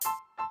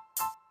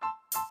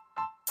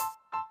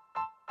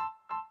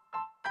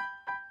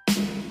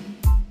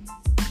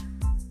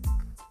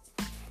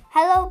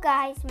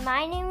guys,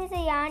 my name is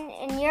Ayan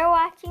and you're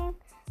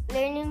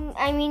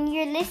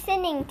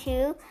listening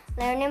to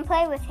Learn and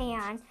Play with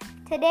Ayan.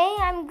 Today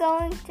I'm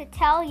going to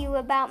tell you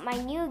about my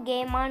new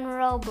game on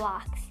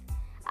Roblox.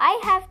 I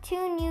have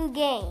 2 new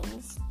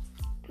games.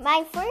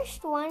 My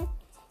first one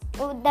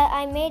that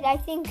I made, I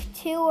think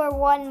 2 or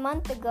 1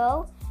 month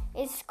ago,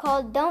 is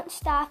called Don't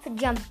Stop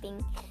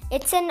Jumping.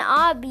 It's an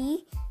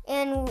obby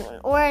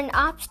or an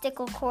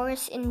obstacle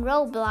course in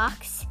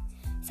Roblox.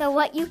 So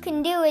what you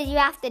can do is you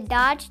have to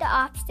dodge the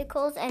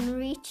obstacles and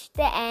reach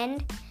the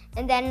end,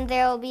 and then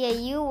there will be a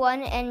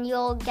U1 and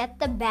you'll get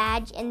the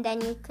badge, and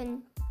then you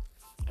can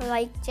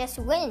just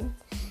win.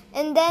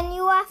 And then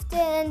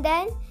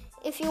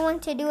if you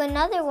want to do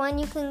another one,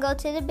 you can go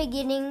to the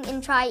beginning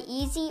and try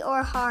easy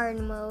or hard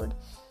mode.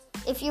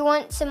 If you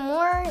want some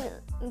more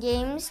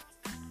games,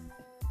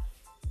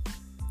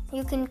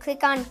 you can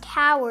click on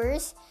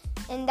Towers,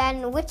 and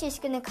then which is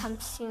going to come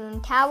soon.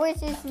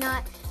 Towers is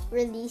not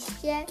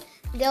released yet.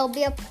 There'll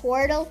be a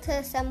portal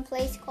to some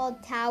place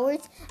called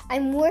Towers.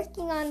 I'm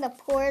working on the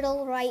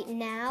portal right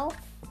now,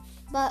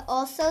 but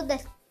also the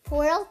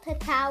portal to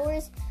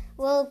Towers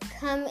will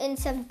come in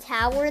some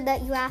tower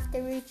that you have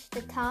to reach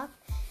the top.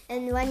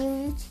 And when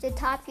you reach the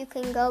top, you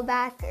can go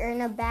back,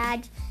 earn a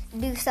badge,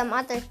 do some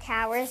other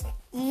towers.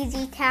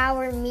 Easy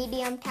tower,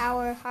 medium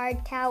tower,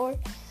 hard tower.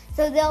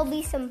 So there'll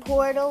be some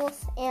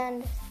portals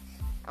and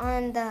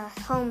on the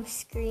home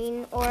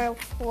screen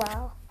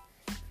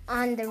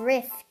on the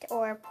rift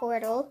or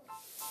portal.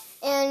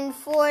 And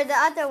for the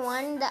other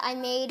one that I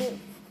made,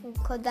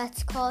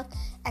 that's called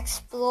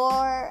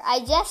Explore, I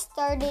just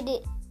started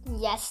it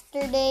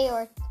yesterday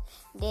or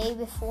day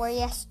before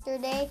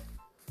yesterday.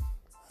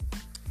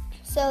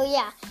 So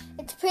yeah,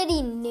 it's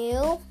pretty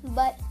new,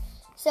 but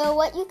so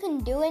what you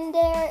can do in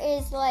there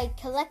is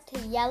collect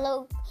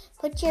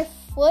put your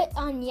foot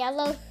on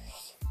yellow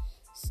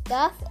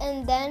stuff,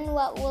 and then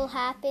what will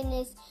happen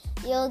is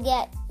you'll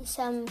get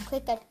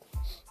click a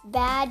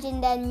badge,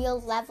 and then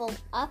you'll level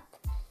up.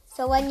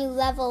 So when you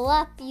level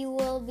up, you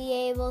will be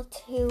able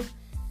to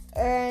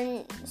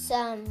earn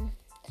some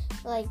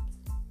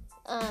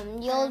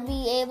you'll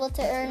be able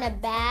to earn a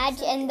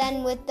badge, and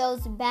then with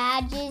those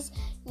badges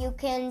you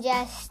can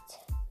just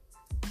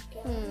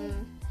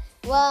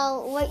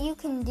what you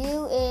can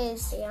do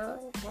is,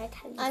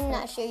 I'm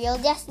not sure, you'll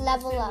just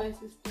level up.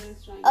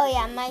 Oh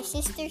yeah, my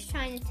sister's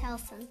trying to tell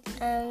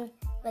something.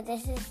 But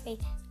this is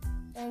fake.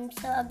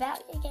 So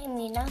about your game,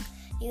 you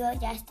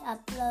just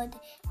upload.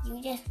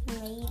 You just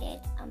made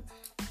it.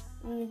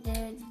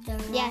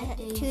 Yeah,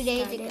 2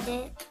 days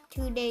ago.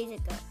 2 days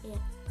ago. Yeah.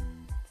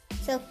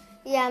 So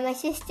yeah, my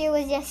sister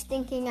was just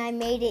thinking I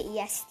made it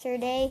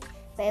yesterday,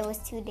 but it was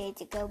 2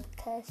 days ago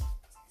because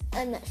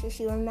I'm not sure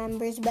she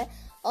remembers. But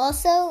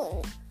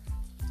also,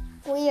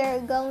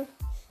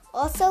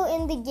 also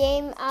in the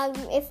game,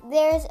 if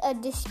there's a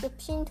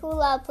description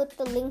tool, I'll put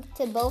the link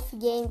to both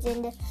games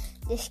in the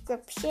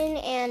description,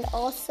 and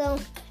also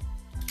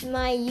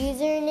my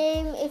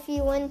username if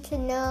you want to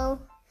know,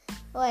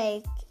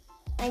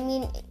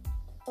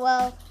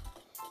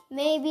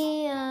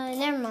 maybe,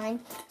 never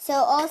mind. So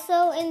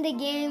also in the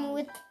game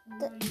with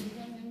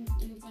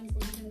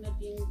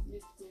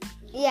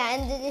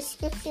in the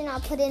description I'll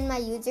put in my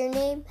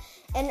username.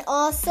 And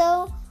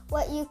also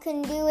what you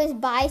can do is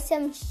buy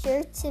some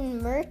shirts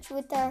and merch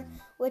which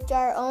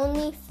are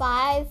only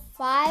 5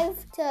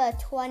 to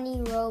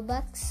 20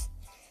 Robux.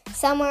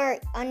 Some are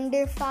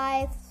under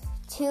 5,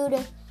 2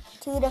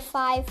 to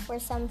 5 for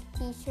some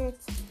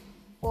t-shirts,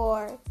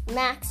 or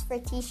max for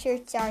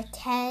t-shirts are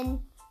 10.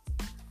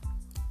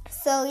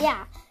 So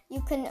yeah,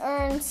 you can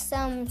earn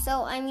some.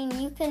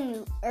 You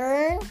can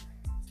earn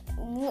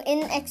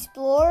in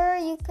Explorer.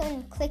 You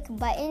can click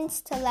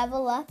buttons to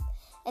level up,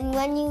 and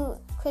when you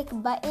click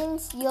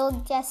buttons,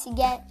 you'll just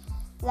get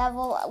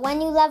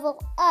when you level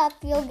up,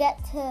 you'll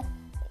get to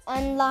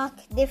unlock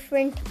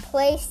different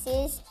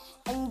places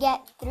and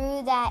get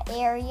through that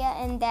area,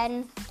 and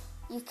then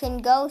you can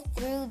go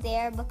through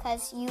there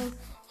because you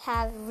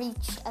have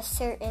reached a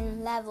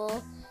certain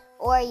level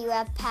or you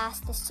have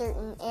passed a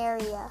certain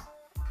area.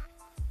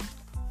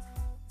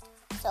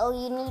 So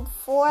you need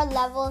 4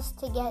 levels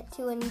to get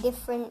to a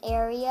different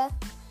area.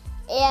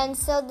 And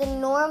so the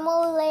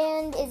normal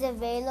land is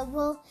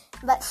available,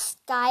 but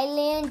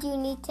Skyland you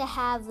need to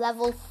have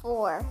level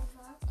 4.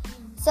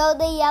 So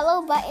the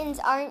yellow buttons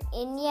aren't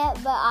in yet,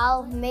 but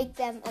I'll make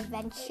them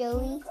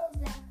eventually.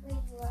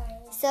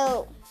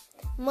 So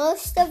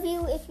most of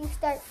you, if you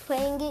start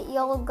playing it,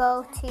 you'll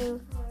go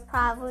to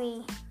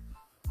probably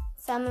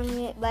some of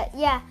it. But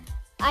yeah,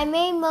 I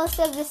made most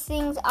of the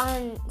things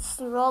on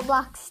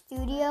Roblox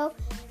Studio,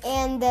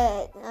 and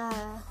the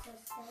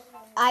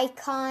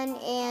icon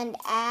and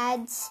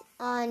ads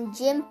on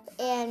GIMP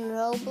and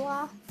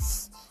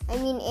Roblox.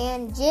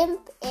 And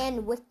GIMP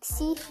and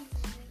Wixie.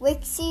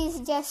 Wixie is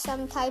just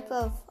some type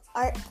of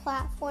art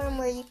platform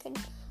where you can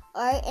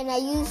art, and I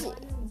use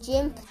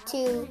GIMP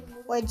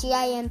or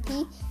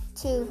GIMP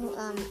to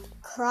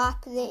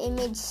crop the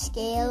image,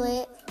 scale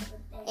it,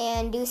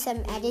 and do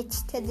some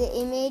edits to the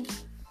image.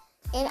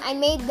 And I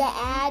made the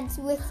ads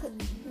with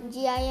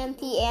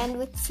GIMP and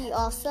with C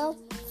also.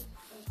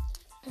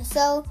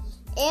 So,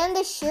 and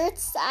the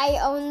shirts,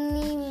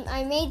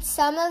 I made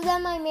some of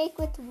them I make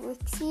with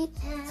Wixie,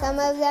 some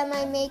of them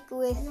I make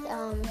with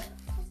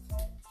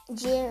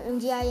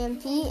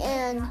GIMP,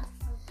 and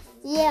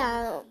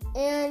yeah,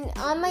 and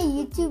on my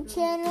YouTube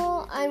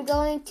channel, I'm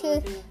going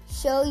to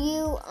show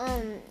you,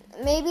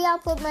 maybe I'll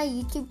put my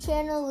YouTube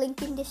channel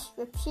link in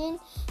description,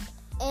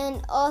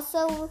 and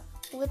also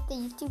with the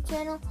YouTube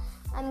channel,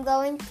 I'm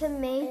going to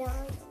make...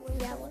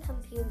 Yeah, what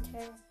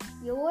computer?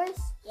 Yours?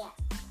 Yeah.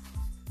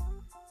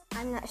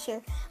 I'm not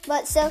sure.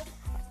 But so,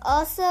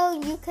 also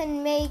you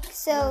can make,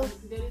 so...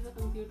 There is a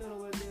computer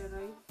over there,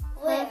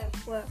 right?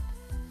 Where?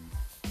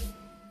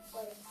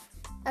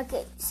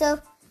 Okay, so,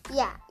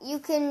 yeah, you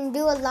can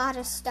do a lot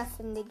of stuff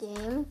in the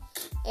game.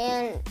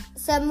 And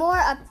some more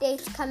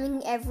updates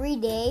coming every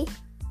day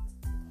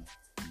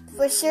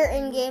for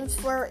certain games,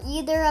 for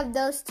either of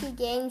those two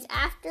games.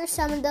 After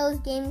some of those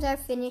games are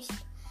finished,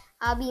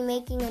 I'll be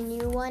making a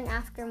new one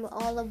after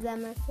all of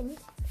them are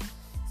finished.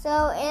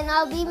 So, and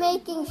I'll be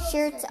making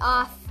shirts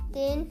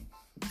often.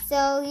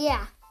 So,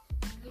 yeah.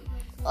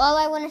 All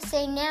I want to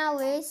say now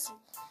is,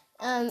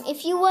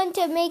 if you want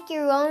to make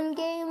your own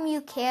game,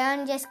 you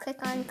can. Just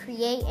click on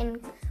Create in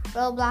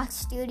Roblox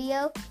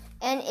Studio.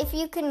 And if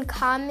you can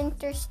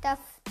comment or stuff.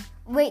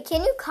 Wait,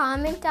 can you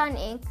comment on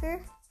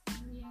Anchor?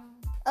 Yeah.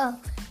 Oh,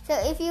 so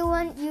if you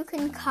want, you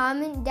can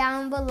comment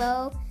down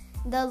below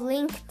the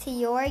link to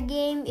your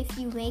game if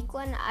you make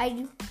one.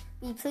 I'd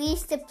be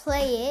pleased to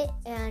play it,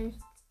 and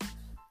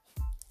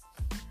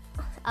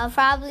I'll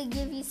probably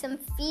give you some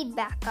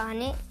feedback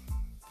on it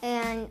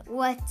and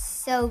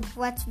what's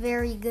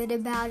very good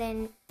about it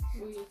and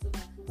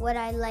what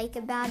I like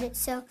about it.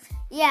 So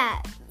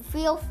yeah,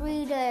 feel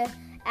free to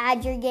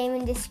add your game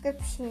in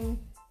description.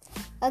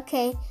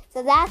 Okay,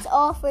 so that's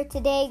all for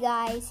today,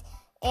 guys.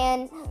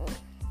 And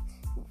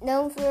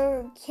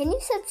can you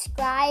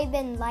subscribe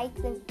and like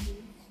the...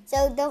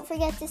 So don't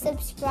forget to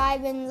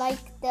subscribe and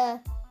like the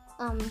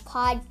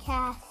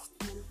podcast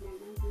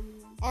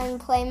and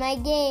play my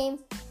game.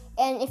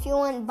 And if you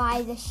want,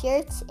 buy the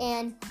shirts.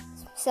 And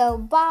so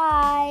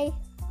bye.